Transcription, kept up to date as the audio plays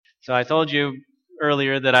So I told you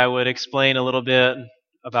earlier that I would explain a little bit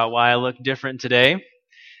about why I look different today,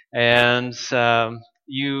 and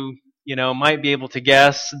you might be able to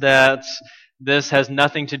guess that this has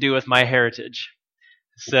nothing to do with my heritage.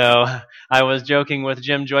 So I was joking with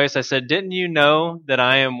Jim Joyce. I said, "Didn't you know that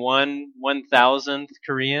I am 1/1000th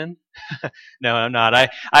Korean?" No, I'm not. I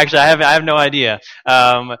have no idea.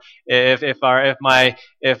 If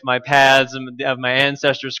my paths of my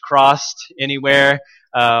ancestors crossed anywhere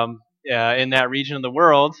in that region of the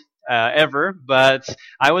world ever, but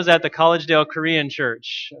I was at the Collegedale Korean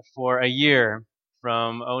Church for a year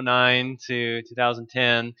from '09 to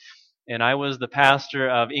 2010, and I was the pastor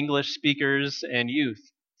of English speakers and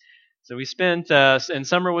youth. So we spent, and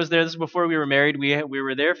Summer was there. This is before we were married. We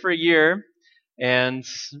were there for a year, and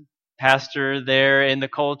pastor there in the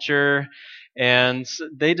culture, and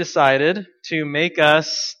they decided to make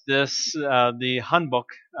us the hanbok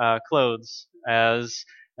clothes as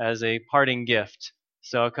a parting gift.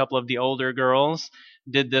 So a couple of the older girls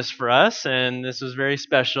did this for us, and this was very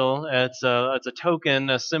special. It's a token,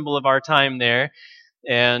 a symbol of our time there,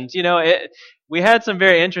 and we had some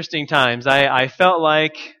very interesting times. I felt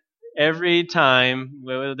like every time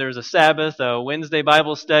whether there was a Sabbath, a Wednesday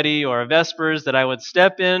Bible study, or a Vespers, that I would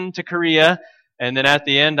step into Korea, and then at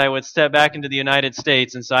the end I would step back into the United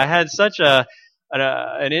States. And so I had such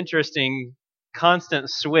an interesting constant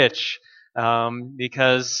switch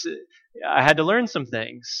because I had to learn some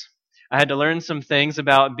things. I had to learn some things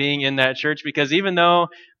about being in that church because even though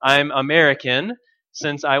I'm American,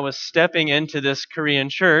 since I was stepping into this Korean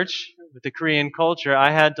church with the Korean culture,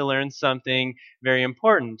 I had to learn something very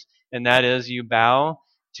important, and that is you bow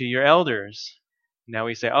to your elders. Now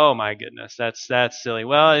we say, "Oh my goodness, that's silly."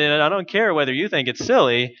 Well, I don't care whether you think it's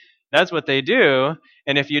silly. That's what they do,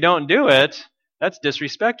 and if you don't do it, that's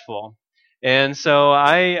disrespectful. And so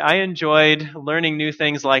I enjoyed learning new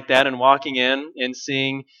things like that and walking in and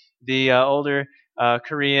seeing the older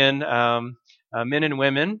Korean men and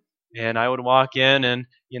women, and I would walk in and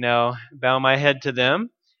bow my head to them.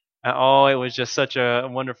 Oh, it was just such a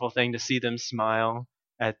wonderful thing to see them smile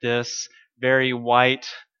at this very white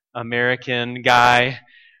American guy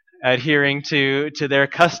adhering to their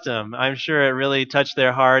custom. I'm sure it really touched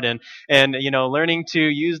their heart, and learning to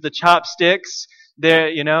use the chopsticks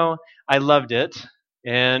there, I loved it.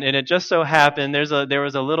 And it just so happened there's a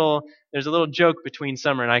little joke between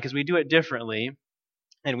Summer and I because we do it differently.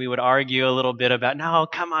 And we would argue a little bit about, no,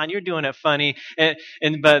 come on, you're doing it funny.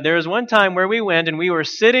 But there was one time where we went and we were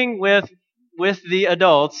sitting with the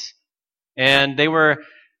adults, and they were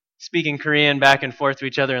speaking Korean back and forth to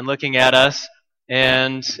each other and looking at us.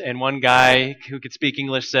 And one guy who could speak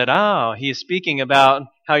English said, "Oh, he is speaking about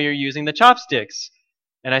how you're using the chopsticks."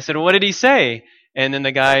 And I said, "Well, what did he say?" And then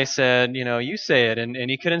the guy said, "You say it." And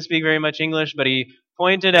he couldn't speak very much English, but he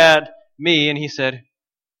pointed at me and he said,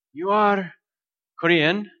 "You are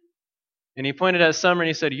Korean." And he pointed at Summer and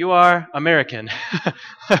he said, "You are American."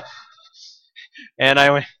 And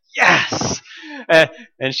I went, "Yes."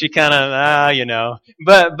 And she kind of,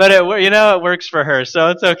 but it works for her, so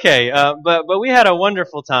it's okay. But we had a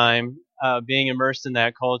wonderful time being immersed in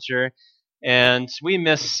that culture, and we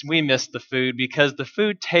miss the food because the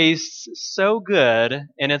food tastes so good,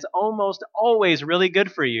 and it's almost always really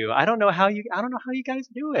good for you. I don't know how you guys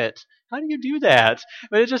do it. How do you do that?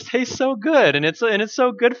 But it just tastes so good, and it's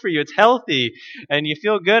so good for you. It's healthy, and you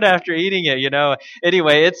feel good after eating it.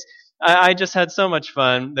 Anyway, I just had so much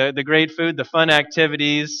fun. The great food, the fun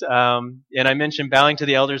activities, and I mentioned bowing to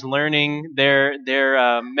the elders, learning their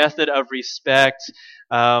method of respect,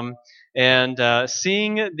 and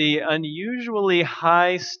seeing the unusually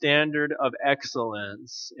high standard of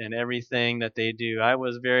excellence in everything that they do. I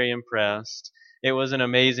was very impressed. It was an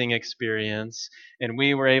amazing experience, and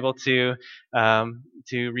we were able to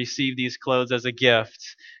receive these clothes as a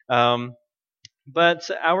gift. But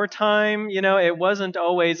our time, it wasn't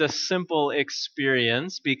always a simple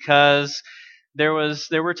experience because there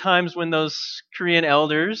were times when those Korean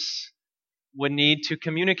elders would need to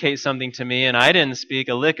communicate something to me, and I didn't speak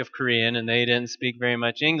a lick of Korean, and they didn't speak very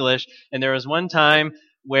much English. And there was one time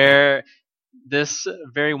where this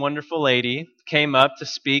very wonderful lady came up to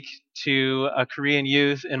speak to a Korean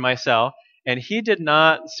youth and myself, and he did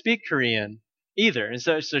not speak Korean either. And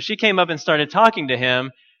so she came up and started talking to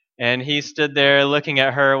him, and he stood there looking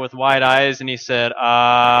at her with wide eyes, and he said,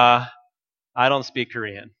 I don't speak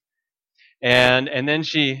Korean. And then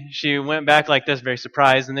she went back like this, very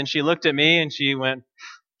surprised, and then she looked at me and she went,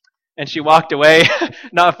 and she walked away,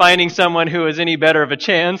 not finding someone who was any better of a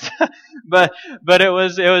chance. but it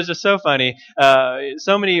was just so funny.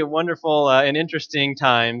 So many wonderful and interesting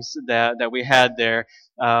times that we had there.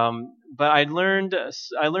 but I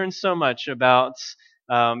learned so much about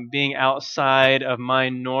being outside of my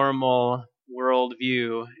normal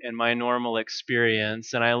worldview and my normal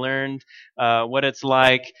experience, and I learned what it's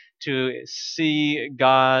like to see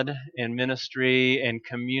God and ministry and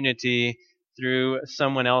community through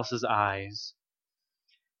someone else's eyes.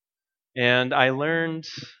 And I learned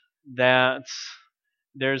that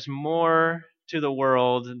there's more to the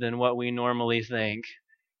world than what we normally think.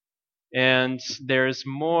 And there's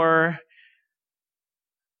more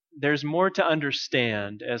to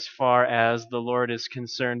understand as far as the Lord is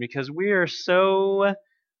concerned, because we are so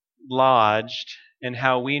lodged in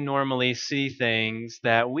how we normally see things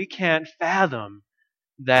that we can't fathom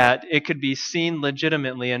that it could be seen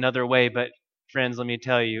legitimately another way. But friends, let me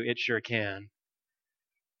tell you, it sure can.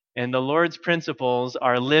 And the Lord's principles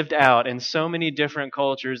are lived out in so many different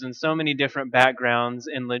cultures and so many different backgrounds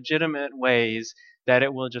in legitimate ways that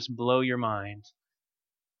it will just blow your mind.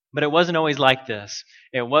 But it wasn't always like this.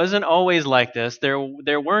 It wasn't always like this. There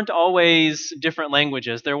weren't always different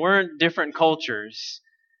languages. There weren't different cultures.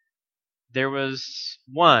 There was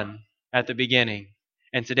one at the beginning.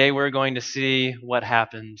 And today we're going to see what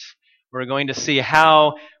happened. We're going to see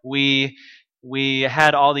how we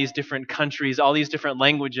had all these different countries, all these different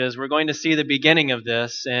languages. We're going to see the beginning of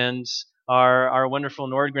this, and our wonderful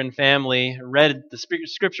Nordgren family read the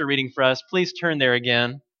scripture reading for us. Please turn there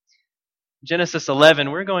again. Genesis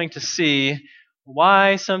 11, we're going to see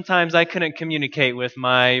why sometimes I couldn't communicate with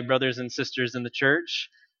my brothers and sisters in the church.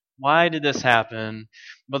 Why did this happen?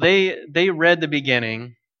 Well, they read the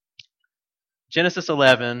beginning. Genesis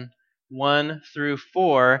 11, 1 through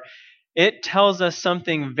 4. It tells us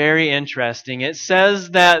something very interesting. It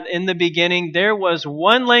says that in the beginning there was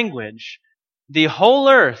one language. The whole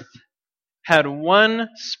earth had one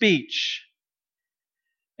speech.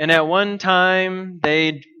 And at one time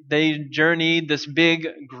they journeyed, this big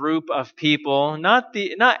group of people, not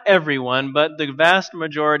everyone, but the vast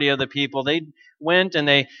majority of the people. They went and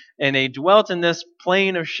they dwelt in this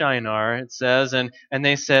plain of Shinar, it says, and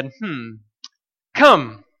they said,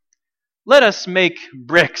 come, let us make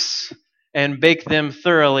bricks and bake them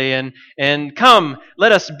thoroughly, and come,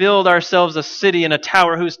 let us build ourselves a city and a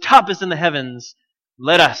tower whose top is in the heavens.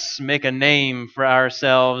 Let us make a name for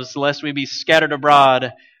ourselves, lest we be scattered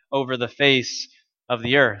abroad over the face of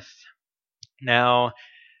the earth. Now,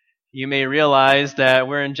 you may realize that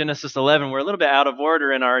we're in Genesis 11. We're a little bit out of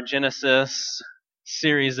order in our Genesis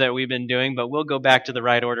series that we've been doing, but we'll go back to the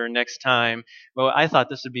right order next time. Well, I thought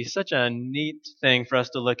this would be such a neat thing for us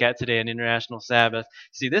to look at today on International Sabbath.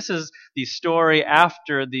 See, this is the story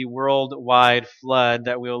after the worldwide flood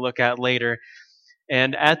that we'll look at later.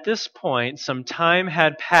 And at this point, some time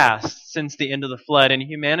had passed since the end of the flood, and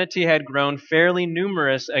humanity had grown fairly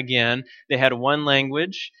numerous again. They had one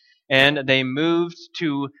language, and they moved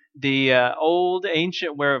to the old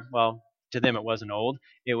ancient, to them it wasn't old.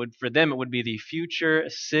 For them it would be the future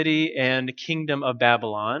city and kingdom of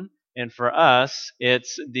Babylon, and for us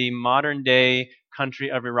it's the modern day country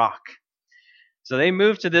of Iraq. So they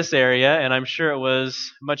moved to this area, and I'm sure it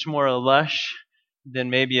was much more lush than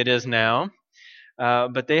maybe it is now.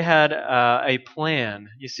 But they had a plan.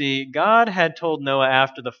 You see, God had told Noah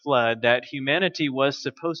after the flood that humanity was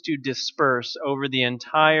supposed to disperse over the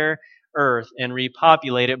entire earth and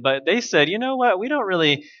repopulate it. But they said, you know what? We don't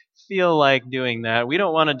really feel like doing that. We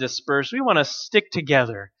don't want to disperse. We want to stick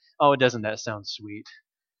together. Oh, doesn't that sound sweet?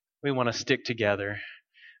 We want to stick together.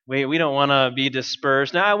 We don't want to be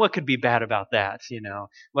dispersed. Now, what could be bad about that?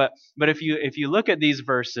 But if you look at these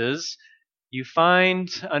verses, you find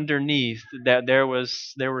underneath that there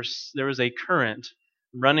was a current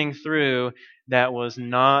running through that was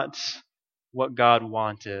not what God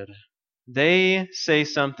wanted. They say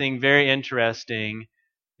something very interesting.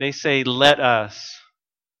 They say, let us.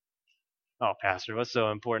 Oh, Pastor, what's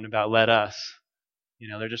so important about let us?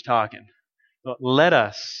 They're just talking. But let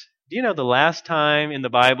us. Do you know the last time in the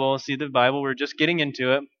Bible, we're just getting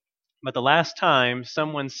into it, but the last time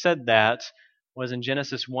someone said that was in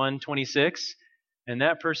Genesis 1:26, and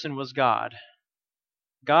that person was God.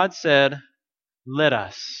 God said, let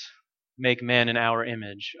us make man in our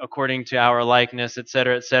image, according to our likeness,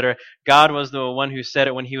 etc., etc. God was the one who said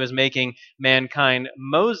it when he was making mankind.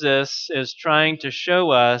 Moses is trying to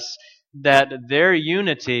show us that their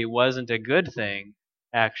unity wasn't a good thing,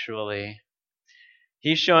 actually.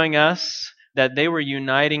 He's showing us that they were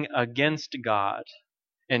uniting against God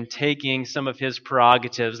and taking some of his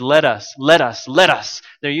prerogatives. Let us, let us, let us.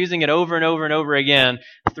 They're using it over and over and over again,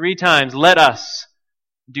 3 times. Let us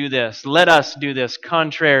do this. Let us do this,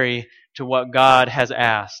 contrary to what God has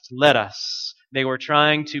asked. Let us. They were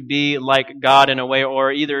trying to be like God in a way,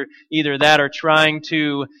 or either that or trying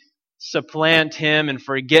to supplant him and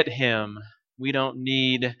forget him. We don't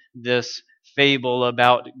need this fable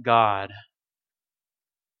about God.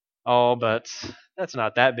 Oh, but that's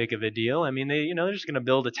not that big of a deal. I mean, they're just going to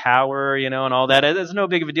build a tower, and all that. It's no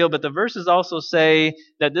big of a deal. But the verses also say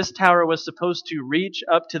that this tower was supposed to reach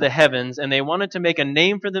up to the heavens, and they wanted to make a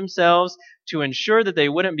name for themselves to ensure that they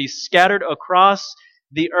wouldn't be scattered across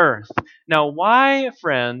the earth. Now, why,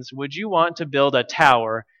 friends, would you want to build a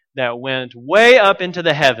tower that went way up into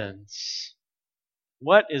the heavens?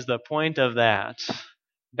 What is the point of that?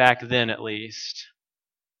 Back then, at least.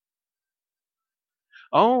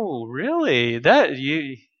 Oh, really?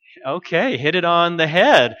 Okay, hit it on the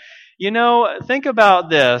head. Think about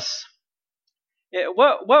this.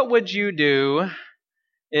 What would you do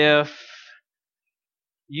if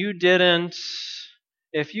you didn't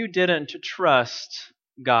trust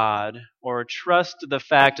God, or trust the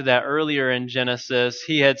fact that earlier in Genesis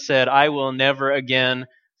he had said, "I will never again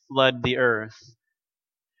flood the earth"?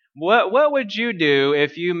 What would you do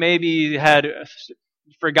if you maybe had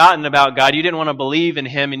forgotten about God, you didn't want to believe in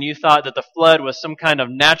him, and you thought that the flood was some kind of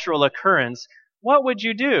natural occurrence? What would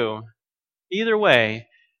you do? Either way,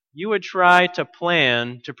 you would try to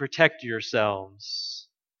plan to protect yourselves.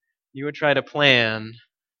 You would try to plan.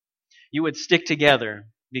 You would stick together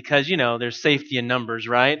because, there's safety in numbers,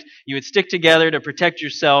 right? You would stick together to protect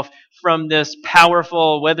yourself from this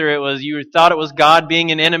powerful, whether it was you thought it was God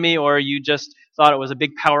being an enemy, or you just thought it was a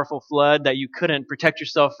big powerful flood that you couldn't protect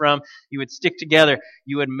yourself from. You would stick together.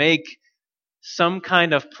 You would make some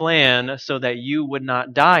kind of plan so that you would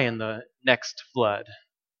not die in the next flood.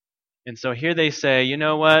 And so here they say, you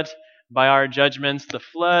know what? By our judgments, the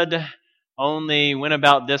flood only went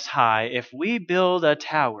about this high. If we build a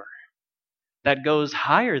tower that goes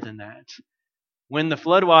higher than that, when the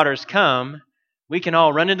floodwaters come, we can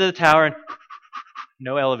all run into the tower and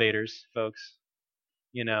no elevators, folks.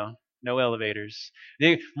 No elevators.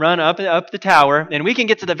 They run up the tower, and we can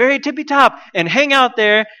get to the very tippy top and hang out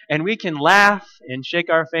there, and we can laugh and shake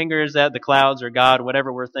our fingers at the clouds or God,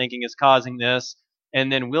 whatever we're thinking is causing this,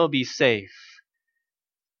 and then we'll be safe.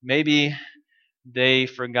 Maybe they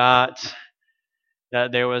forgot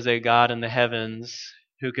that there was a God in the heavens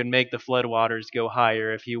who could make the floodwaters go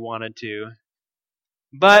higher if he wanted to.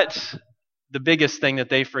 But the biggest thing that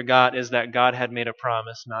they forgot is that God had made a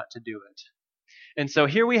promise not to do it. And so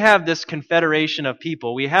here we have this confederation of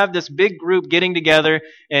people. We have this big group getting together,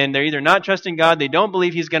 and they're either not trusting God, they don't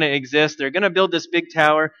believe he's going to exist, they're going to build this big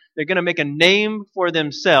tower, they're going to make a name for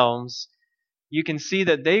themselves. You can see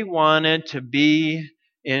that they wanted to be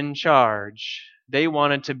in charge. They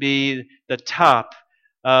wanted to be the top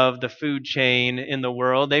of the food chain in the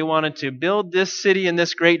world. They wanted to build this city and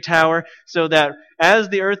this great tower so that as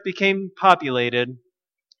the earth became populated,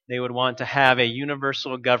 they would want to have a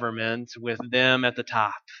universal government with them at the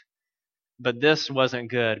top. But this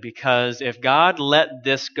wasn't good, because if God let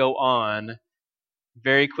this go on,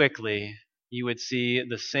 very quickly you would see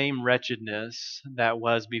the same wretchedness that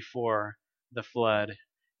was before the flood.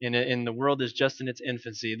 And the world is just in its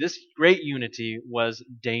infancy. This great unity was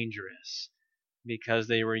dangerous because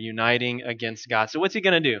they were uniting against God. So what's he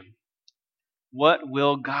going to do? What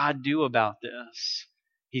will God do about this?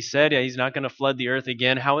 He said he's not going to flood the earth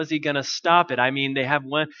again. How is he going to stop it? I mean, they have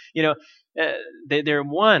one, they're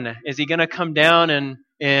one. Is he going to come down and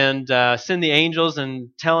send the angels and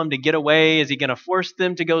tell them to get away? Is he going to force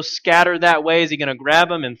them to go scatter that way? Is he going to grab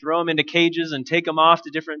them and throw them into cages and take them off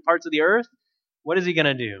to different parts of the earth? What is he going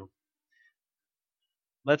to do?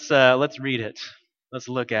 Let's read it. Let's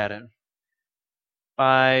look at it.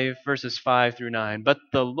 Verses 5 through 9. But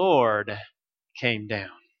the Lord came down.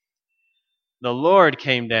 The Lord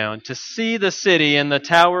came down to see the city and the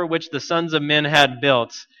tower which the sons of men had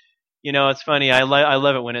built. It's funny. I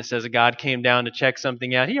love it when it says God came down to check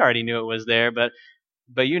something out. He already knew it was there, but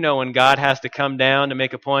when God has to come down to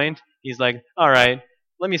make a point, he's like, all right,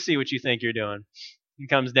 let me see what you think you're doing. He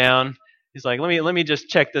comes down. He's like, let me just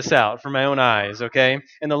check this out for my own eyes, okay?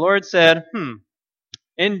 And the Lord said,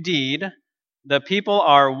 indeed, the people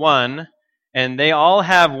are one, and they all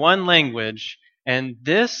have one language, and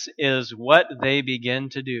this is what they begin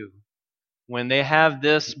to do. When they have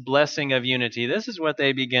this blessing of unity, this is what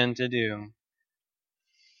they begin to do.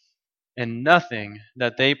 And nothing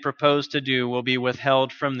that they propose to do will be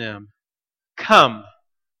withheld from them. Come,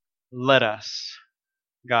 let us,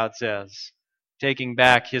 God says, taking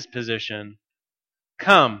back his position.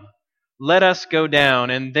 Come, let us go down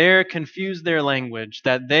and there confuse their language,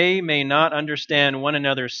 that they may not understand one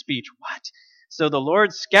another's speech. What? So the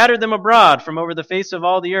Lord scattered them abroad from over the face of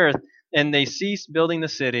all the earth, and they ceased building the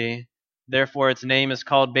city. Therefore its name is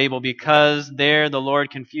called Babel, because there the Lord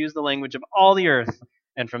confused the language of all the earth.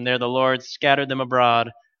 And from there the Lord scattered them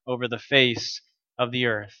abroad over the face of the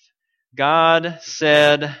earth. God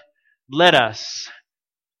said, let us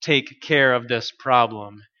take care of this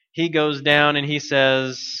problem. He goes down and he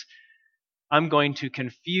says, I'm going to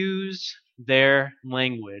confuse their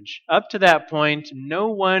language. Up to that point, no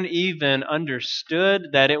one even understood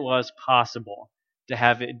that it was possible to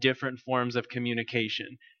have different forms of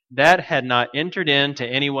communication. That had not entered into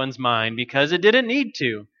anyone's mind because it didn't need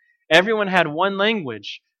to. Everyone had one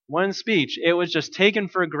language, one speech. It was just taken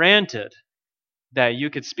for granted that you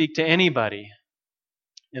could speak to anybody.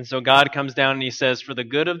 And so God comes down and he says, for the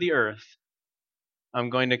good of the earth, I'm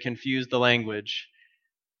going to confuse the language.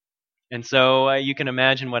 And so you can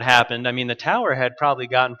imagine what happened. I mean, the tower had probably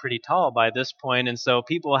gotten pretty tall by this point, and so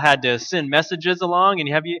people had to send messages along. And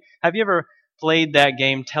have you ever played that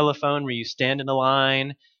game Telephone, where you stand in a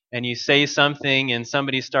line and you say something, and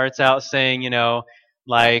somebody starts out saying,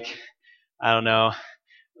 like, I don't know,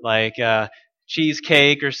 like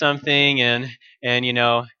cheesecake or something, and then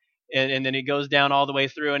it goes down all the way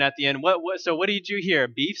through, and at the end, so what did you hear?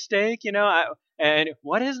 Beefsteak, and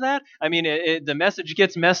what is that? I mean, the message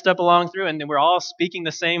gets messed up along through, and we're all speaking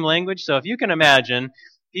the same language. So if you can imagine,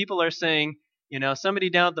 people are saying, somebody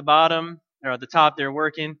down at the bottom or at the top, they're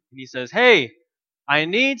working, and he says, "Hey, I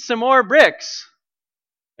need some more bricks,"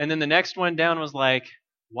 and then the next one down was like,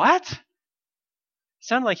 "What?"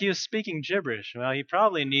 Sounded like he was speaking gibberish. Well, he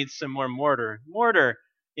probably needs some more mortar. Mortar,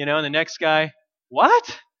 and the next guy,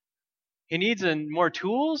 what? He needs more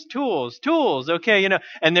tools? Tools. Okay,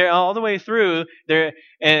 and they're all the way through there,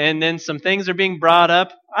 and then some things are being brought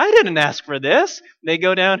up. I didn't ask for this. They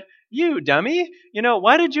go down, you dummy.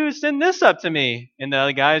 Why did you send this up to me? And the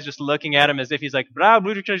other guy is just looking at him as if he's like,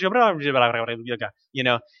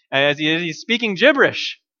 as he's speaking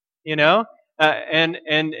gibberish,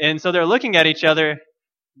 and so they're looking at each other,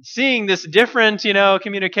 seeing this different,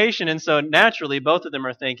 communication. And so naturally, both of them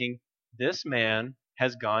are thinking, this man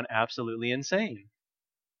has gone absolutely insane.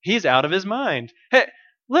 He's out of his mind. Hey,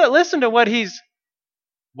 listen to what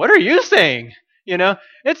are you saying?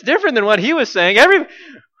 It's different than what he was saying.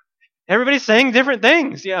 Everybody's saying different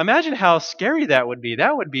things. Imagine how scary that would be.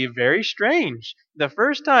 That would be very strange. The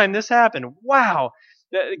first time this happened, wow,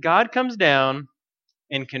 God comes down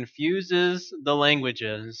and confuses the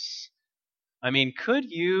languages. I mean, could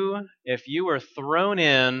you, if you were thrown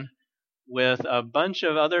in with a bunch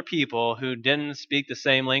of other people who didn't speak the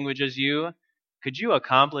same language as you, could you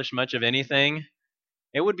accomplish much of anything?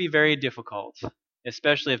 It would be very difficult,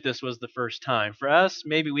 especially if this was the first time. For us,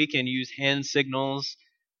 maybe we can use hand signals,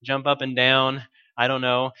 jump up and down, I don't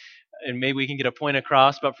know, and maybe we can get a point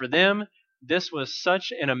across. But for them, this was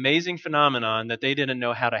such an amazing phenomenon that they didn't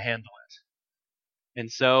know how to handle it. And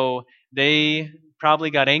so they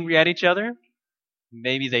probably got angry at each other.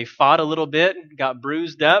 Maybe they fought a little bit, got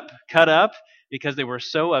bruised up, cut up, because they were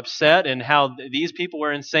so upset and how these people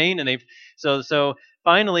were insane. And so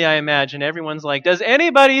finally, I imagine everyone's like, "Does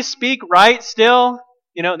anybody speak right still?"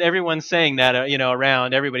 Everyone's saying that,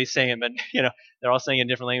 around. Everybody's saying it, but they're all saying it in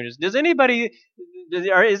different languages. Is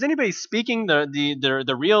anybody speaking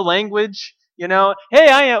the real language? Hey,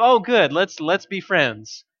 I am. Oh, good. Let's be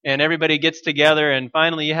friends. And everybody gets together, and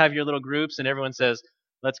finally, you have your little groups, and everyone says,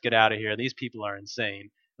 let's get out of here. These people are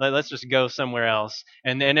insane. Let's just go somewhere else.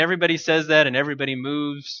 And everybody says that, and everybody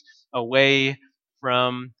moves away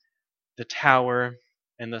from the tower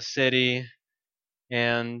and the city,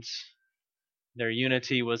 and their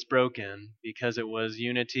unity was broken because it was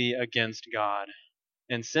unity against God.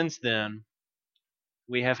 And since then,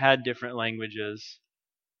 we have had different languages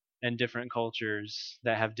and different cultures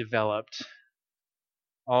that have developed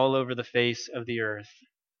all over the face of the earth.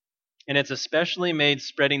 And it's especially made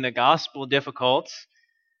spreading the gospel difficult,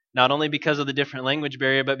 not only because of the different language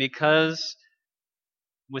barrier, but because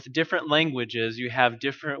with different languages, you have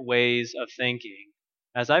different ways of thinking.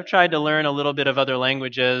 As I've tried to learn a little bit of other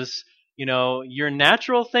languages, your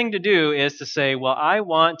natural thing to do is to say, well, I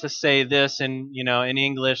want to say this in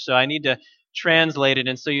English, so I need to translate it.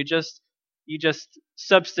 And so you just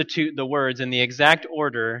substitute the words in the exact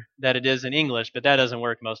order that it is in English, but that doesn't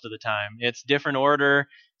work most of the time. It's different order.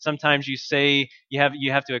 Sometimes you say you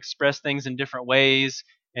have to express things in different ways,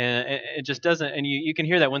 and it just doesn't. And you can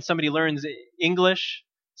hear that when somebody learns English,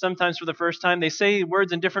 sometimes for the first time, they say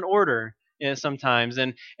words in different order sometimes,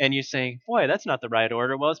 and you say, boy, that's not the right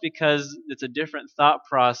order. Well, it's because it's a different thought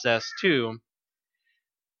process too.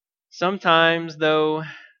 Sometimes, though,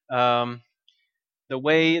 the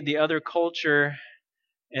way the other culture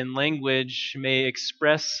and language may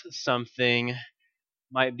express something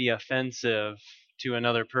might be offensive to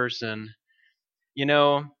another person.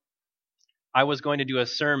 I was going to do a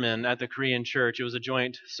sermon at the Korean church. It was a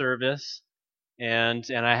joint service, and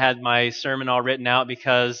I had my sermon all written out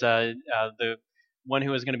because the one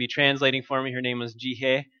who was going to be translating for me, her name was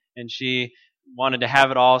Jihae, and she wanted to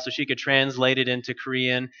have it all so she could translate it into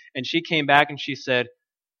Korean. And she came back and she said,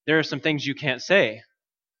 "There are some things you can't say."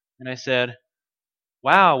 And I said,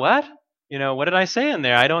 "Wow, what? What did I say in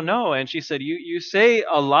there? I don't know." And she said, "You say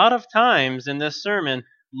a lot of times in this sermon,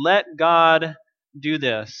 'Let God do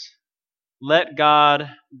this. Let God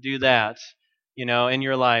do that.' In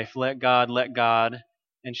your life, let God, let God."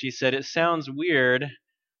 And she said, "It sounds weird."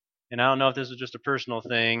 And I don't know if this is just a personal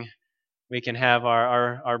thing. We can have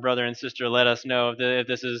our brother and sister let us know if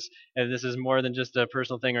this is more than just a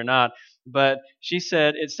personal thing or not. But she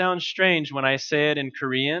said, "It sounds strange when I say it in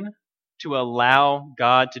Korean to allow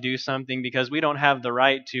God to do something, because we don't have the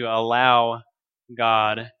right to allow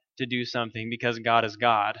God to do something because God is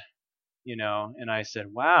God." And I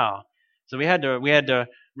said, "Wow." So we had to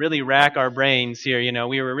really rack our brains here.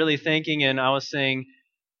 We were really thinking, and I was saying,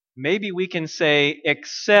 maybe we can say,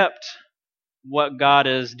 "Accept what God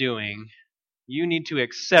is doing. You need to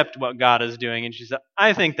accept what God is doing." And she said,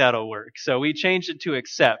 "I think that'll work." So we changed it to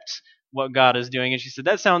 "accept what God is doing." And she said,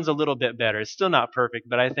 "That sounds a little bit better. It's still not perfect,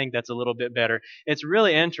 but I think that's a little bit better." It's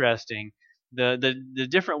really interesting. The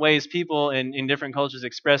different ways people in different cultures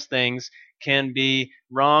express things can be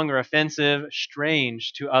wrong or offensive,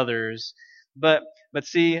 strange to others. But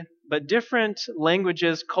see, different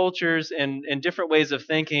languages, cultures, and different ways of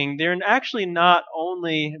thinking, they're actually not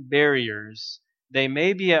only barriers. They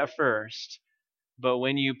may be at first, but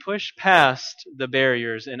when you push past the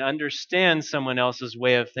barriers and understand someone else's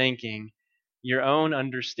way of thinking, your own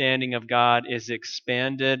understanding of God is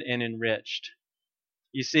expanded and enriched.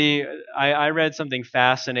 You see, I read something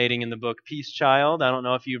fascinating in the book Peace Child. I don't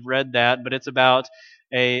know if you've read that, but it's about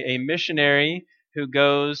a missionary who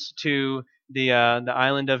goes to the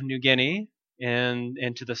island of New Guinea and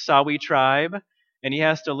to the Sawi tribe, and he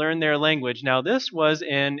has to learn their language. Now, this was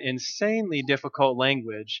an insanely difficult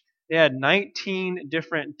language. They had 19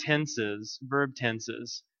 different tenses, verb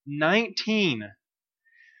tenses. 19.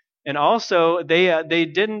 And also, they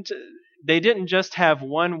didn't just have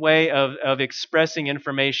one way of expressing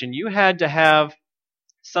information. You had to have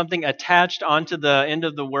something attached onto the end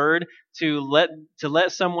of the word to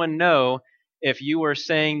let someone know if you were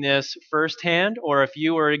saying this firsthand or if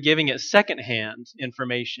you were giving it secondhand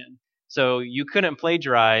information. So you couldn't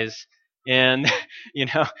plagiarize, and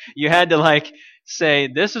you had to say,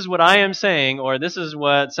 "This is what I am saying," or "This is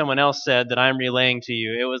what someone else said that I'm relaying to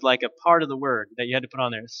you." It was like a part of the word that you had to put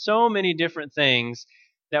on there. So many different things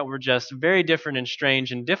that were just very different and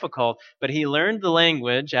strange and difficult. But he learned the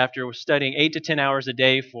language after studying 8 to 10 hours a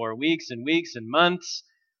day for weeks and weeks and months,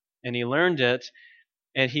 and he learned it,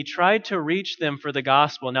 and he tried to reach them for the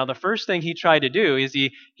gospel. Now, the first thing he tried to do is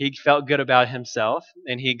he felt good about himself,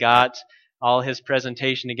 and he got all his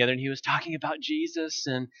presentation together, and he was talking about Jesus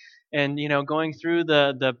and going through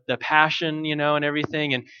the passion, and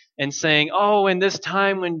everything, and saying, "Oh, in this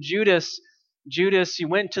time when Judas, he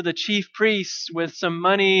went to the chief priests with some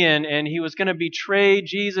money, and he was going to betray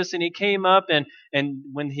Jesus, and he came up, and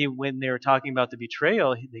when they were talking about the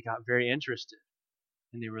betrayal, they got very interested,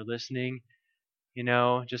 and they were listening,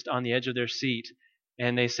 just on the edge of their seat.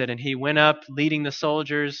 And they said, and he went up leading the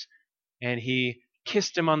soldiers, and he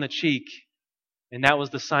kissed him on the cheek, and that was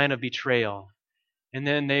the sign of betrayal." And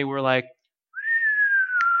then they were like,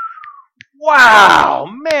 "Wow,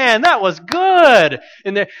 man, that was good."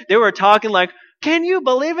 And they were talking like, "Can you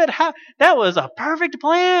believe it? That was a perfect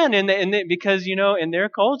plan." Because, in their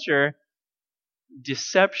culture,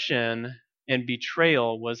 deception and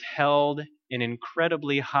betrayal was held in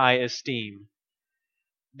incredibly high esteem.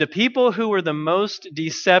 The people who were the most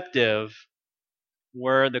deceptive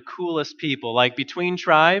were the coolest people. Like between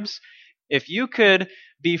tribes, if you could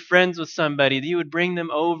be friends with somebody, you would bring them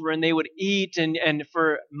over and they would eat, and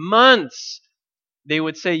for months they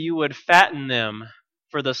would say you would fatten them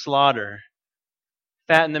for the slaughter,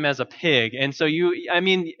 fatten them as a pig. And so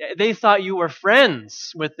they thought you were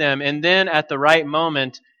friends with them, and then at the right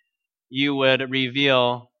moment you would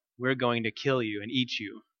reveal, "We're going to kill you and eat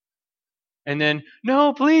you." And then,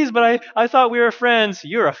 "No, please, but I thought we were friends."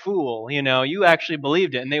 "You're a fool, you actually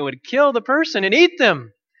believed it." And they would kill the person and eat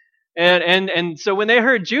them. And so when they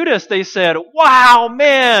heard Judas, they said, "Wow,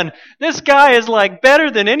 man, this guy is like better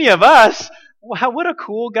than any of us. Wow, what a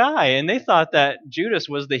cool guy." And they thought that Judas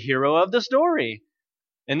was the hero of the story.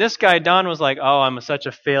 And this guy, Don, was like, "Oh, I'm such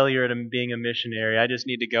a failure at being a missionary. I just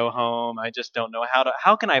need to go home. I just don't know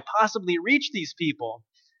how can I possibly reach these people?"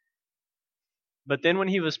 But then when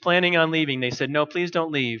he was planning on leaving, they said, "No, please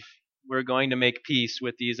don't leave. we're going to make peace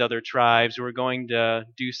with these other tribes. We're going to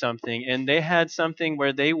do something. And they had something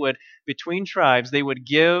where they would, between tribes, they would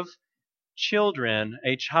give children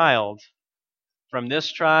a child from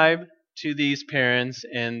this tribe to these parents,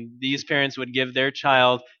 and these parents would give their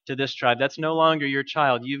child to this tribe. That's no longer your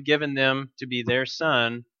child. You've given them to be their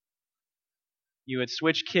son. You would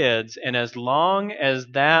switch kids, and as long as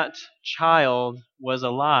that child was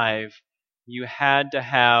alive, you had to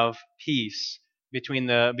have peace between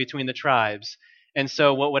the tribes. And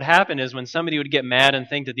so what would happen is when somebody would get mad and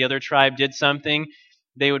think that the other tribe did something,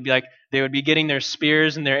 they would be getting their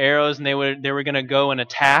spears and their arrows, and they were going to go and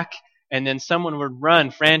attack, and then someone would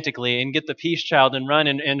run frantically and get the peace child and run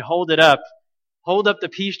and hold up the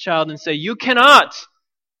peace child and say, "You cannot,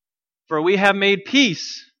 for we have made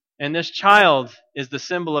peace. And this child is the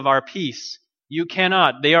symbol of our peace. You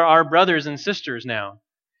cannot. They are our brothers and sisters now."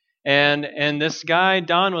 And this guy,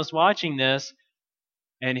 Don, was watching this,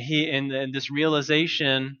 and this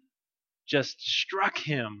realization just struck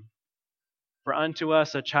him. For unto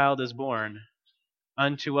us a child is born.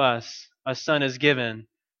 Unto us a son is given,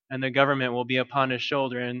 and the government will be upon his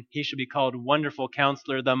shoulder, and he shall be called Wonderful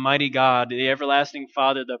Counselor, the Mighty God, the Everlasting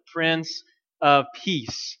Father, the Prince of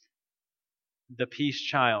Peace. The peace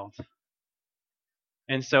child.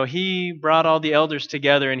 And so he brought all the elders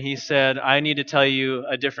together and he said, "I need to tell you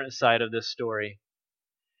a different side of this story."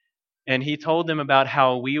 And he told them about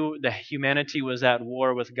how the humanity was at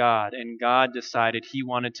war with God, and God decided he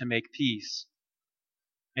wanted to make peace.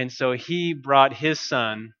 And so he brought his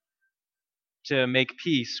son to make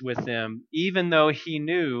peace with them, even though he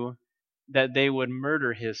knew that they would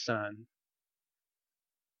murder his son.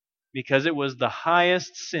 Because it was the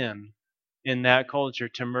highest sin in that culture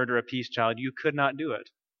to murder a peace child. You could not do it.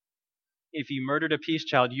 If you murdered a peace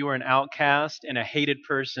child, you were an outcast and a hated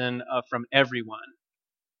person from everyone.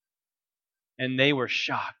 And they were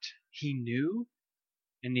shocked. He knew?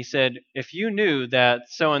 And he said, "If you knew that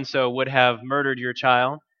so-and-so would have murdered your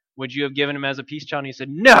child, would you have given him as a peace child?" And he said,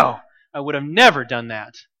 "No, I would have never done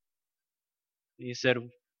that." And he said,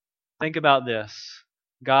 "Think about this.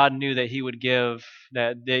 God knew that he would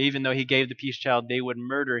even though he gave the peace child, they would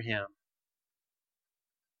murder him."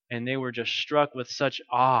 And they were just struck with such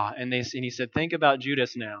awe. And he said, "Think about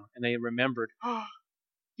Judas now." And they remembered,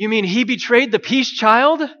 "You mean he betrayed the peace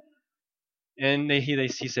child?" And he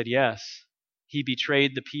said, "Yes. He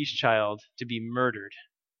betrayed the peace child to be murdered."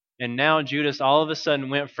 And now Judas all of a sudden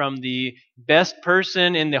went from the best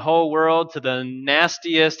person in the whole world to the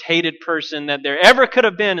nastiest, hated person that there ever could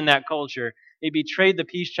have been in that culture. He betrayed the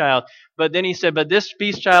peace child. But then he said, "But this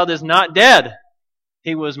peace child is not dead.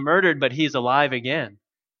 He was murdered, but he's alive again.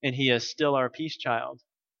 And he is still our peace child."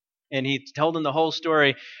 And he told them the whole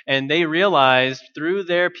story, and they realized through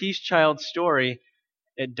their peace child story,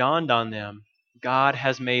 it dawned on them, God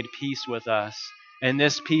has made peace with us, and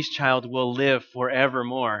this peace child will live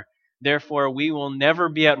forevermore. Therefore, we will never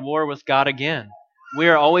be at war with God again. We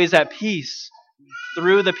are always at peace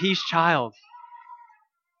through the peace child.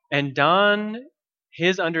 And Don,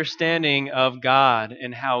 his understanding of God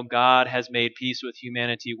and how God has made peace with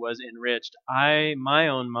humanity was enriched. My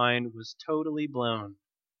own mind was totally blown.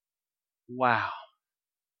 Wow.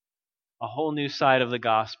 A whole new side of the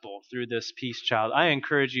gospel through this peace child. I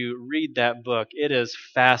encourage you, read that book. It is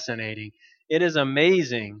fascinating. It is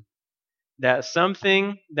amazing that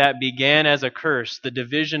something that began as a curse, the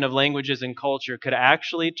division of languages and culture, could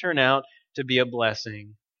actually turn out to be a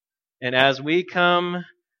blessing. And as we come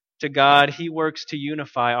to God, He works to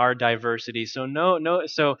unify our diversity. So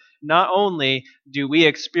not only do we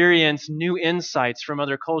experience new insights from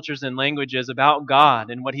other cultures and languages about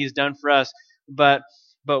God and what He's done for us, but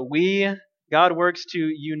God works to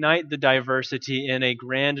unite the diversity in a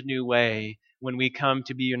grand new way when we come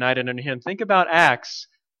to be united under Him. Think about Acts,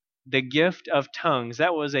 the gift of tongues.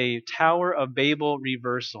 That was a Tower of Babel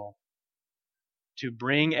reversal to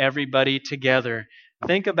bring everybody together.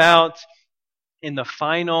 Think about in the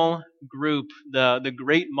final group, the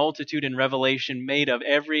great multitude in Revelation made of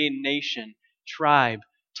every nation, tribe,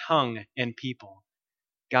 tongue, and people.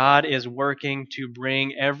 God is working to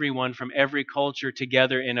bring everyone from every culture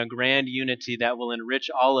together in a grand unity that will enrich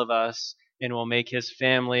all of us and will make His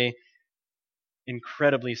family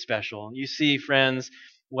incredibly special. You see, friends,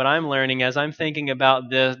 what I'm learning as I'm thinking about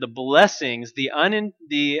the blessings, the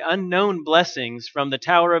unknown blessings from the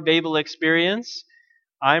Tower of Babel experience,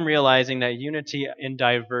 I'm realizing that unity in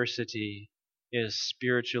diversity is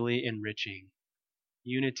spiritually enriching.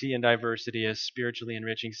 Unity and diversity is spiritually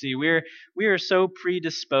enriching. See, we are so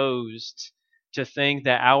predisposed to think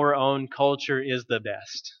that our own culture is the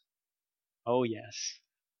best. Oh, yes.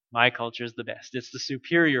 my culture is the best. It's the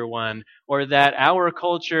superior one. Or that our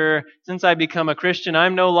culture, since I become a Christian,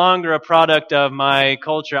 I'm no longer a product of my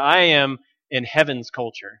culture. I am in heaven's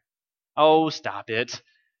culture. Oh, stop it.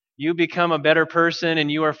 You become a better person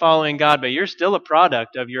and you are following God, but you're still a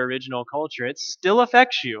product of your original culture. It still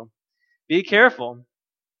affects you. Be careful.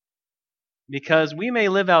 Because we may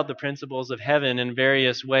live out the principles of heaven in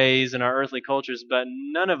various ways in our earthly cultures, but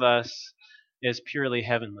none of us is purely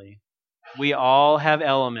heavenly. We all have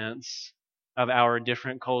elements of our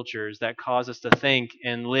different cultures that cause us to think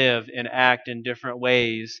and live and act in different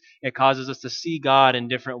ways. It causes us to see God in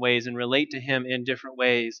different ways and relate to Him in different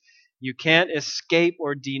ways. You can't escape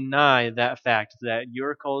or deny that fact that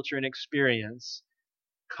your culture and experience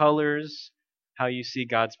colors how you see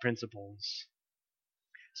God's principles.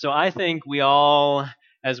 So I think we all,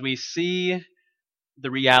 as we see the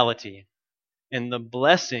reality and the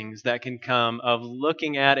blessings that can come of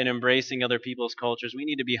looking at and embracing other people's cultures, we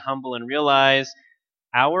need to be humble and realize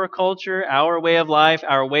our culture, our way of life,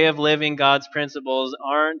 our way of living, God's principles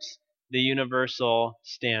aren't the universal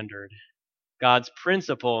standard. God's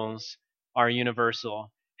principles are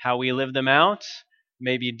universal. How we live them out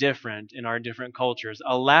may be different in our different cultures.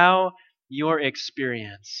 Allow your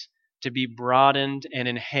experience to be broadened and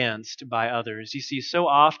enhanced by others. You see, so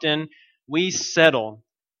often we settle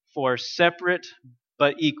for separate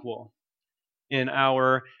but equal in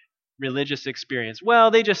our religious experience.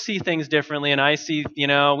 Well, they just see things differently, and I see,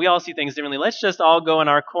 we all see things differently. Let's just all go in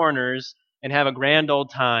our corners and have a grand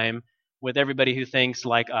old time with everybody who thinks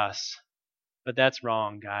like us. But that's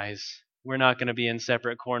wrong, guys. We're not going to be in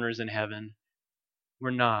separate corners in heaven.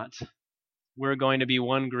 We're not. We're going to be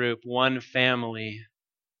one group, one family.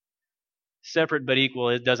 Separate but equal,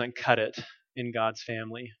 it doesn't cut it in God's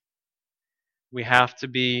family. We have to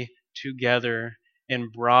be together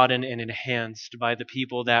and broadened and enhanced by the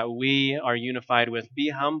people that we are unified with. Be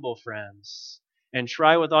humble, friends, and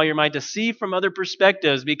try with all your might to see from other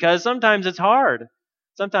perspectives, because sometimes it's hard.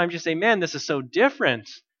 Sometimes you say, man, this is so different.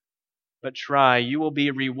 But try. You will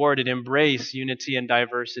be rewarded. Embrace unity and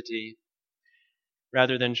diversity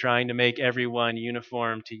rather than trying to make everyone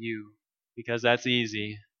uniform to you, because that's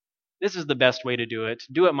easy. This is the best way to do it.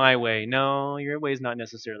 Do it my way. No, your way is not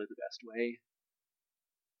necessarily the best way.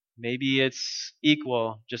 Maybe it's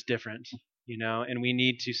equal, just different, and we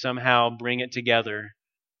need to somehow bring it together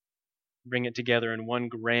in one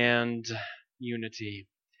grand unity.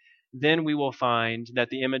 Then we will find that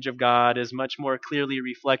the image of God is much more clearly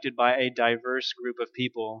reflected by a diverse group of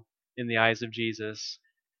people in the eyes of Jesus.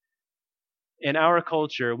 In our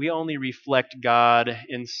culture, we only reflect God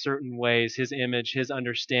in certain ways, His image, His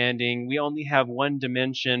understanding. We only have one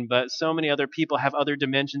dimension, but so many other people have other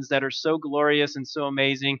dimensions that are so glorious and so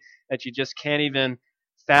amazing that you just can't even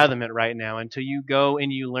fathom it right now until you go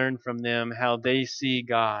and you learn from them how they see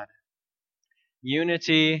God.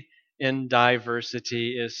 Unity in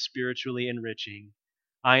diversity is spiritually enriching.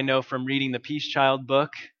 I know from reading the Peace Child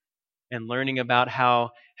book and learning about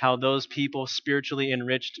how those people spiritually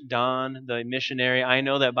enriched Don, the missionary. I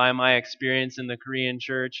know that by my experience in the Korean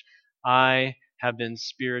church, I have been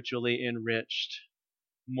spiritually enriched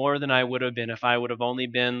more than I would have been if I would have only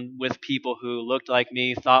been with people who looked like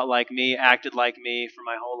me, thought like me, acted like me for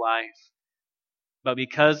my whole life. But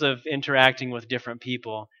because of interacting with different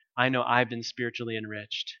people, I know I've been spiritually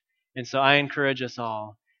enriched. And so I encourage us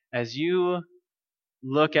all, as you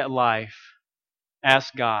look at life,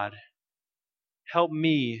 ask God, help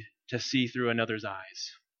me to see through another's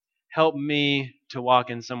eyes. Help me to walk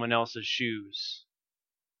in someone else's shoes.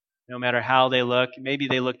 No matter how they look, maybe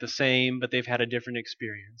they look the same, but they've had a different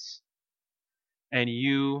experience. And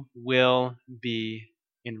you will be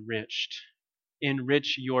enriched.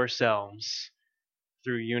 Enrich yourselves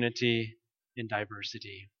through unity and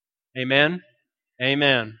diversity. Amen?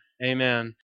 Amen. Amen.